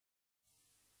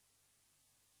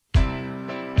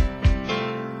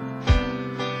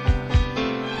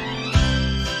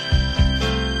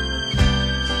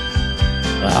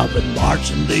I've been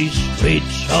marching these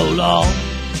streets so long,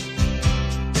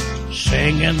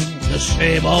 singing the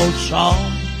same old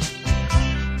song.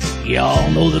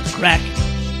 Y'all know the crack,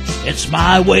 it's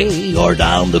my way or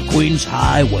down the Queen's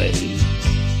Highway,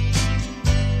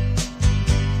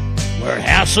 where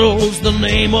hassle's the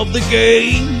name of the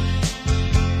game.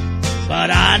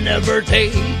 But I never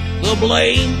take the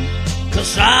blame,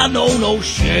 'cause I know no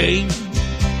shame.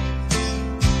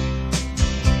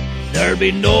 There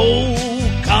be no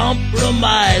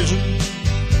compromising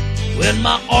when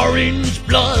my orange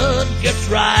blood gets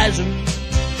rising.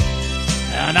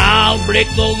 And I'll break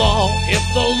the law if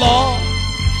the law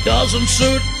doesn't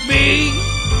suit me.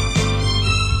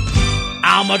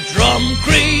 I'm a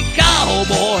Drumcree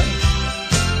cowboy,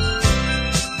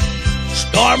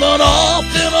 storming off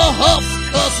in a huff,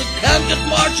 'cause I can't get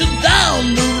marching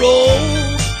down the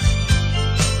road.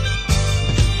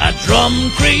 A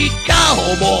Drumcree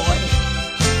cowboy,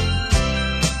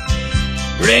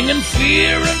 bringing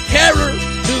fear and terror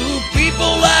to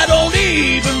people I don't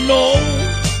even know,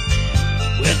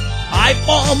 with pipe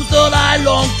bombs that I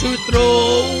long to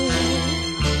throw.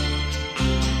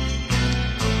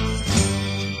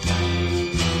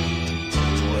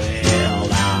 Well,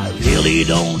 I really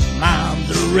don't mind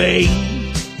the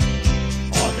rain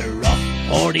or the rough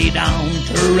 40-down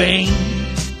terrain,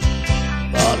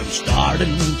 but I'm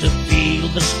starting to feel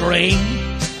the strain,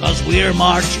 'cause we're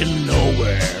marching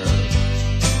nowhere.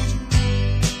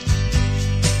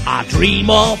 I dream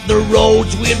of the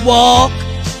roads we'd walk,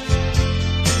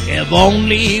 if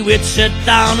only we'd sit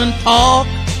down and talk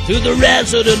to the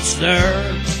residents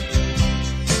there.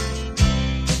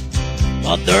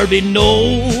 But there'd be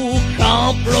no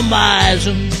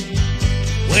compromising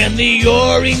when the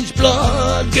orange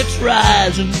blood gets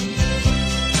rising.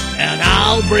 And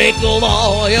I'll break the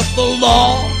law if the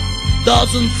law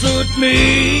doesn't suit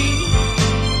me,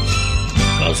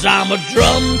 'cause I'm a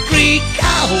Drumcree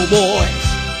cowboy,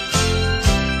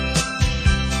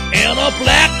 in a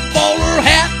black bowler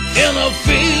hat, in a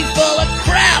field full of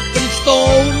crap and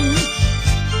stone.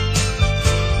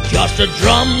 Just a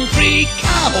Drumcree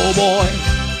cowboy,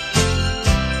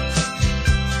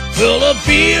 full of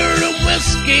beer and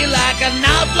whiskey, like an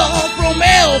outlaw from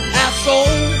El Paso,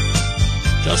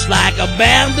 just like a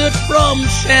bandit from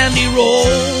Sandy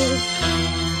Road.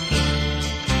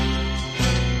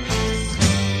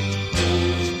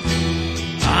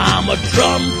 I'm a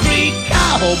Drumcree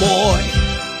cowboy,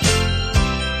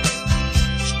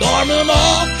 storming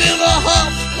off in a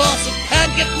huff, 'cause I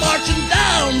can't get marching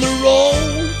down the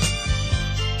road.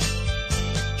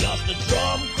 Just a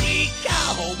Drumcree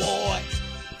cowboy.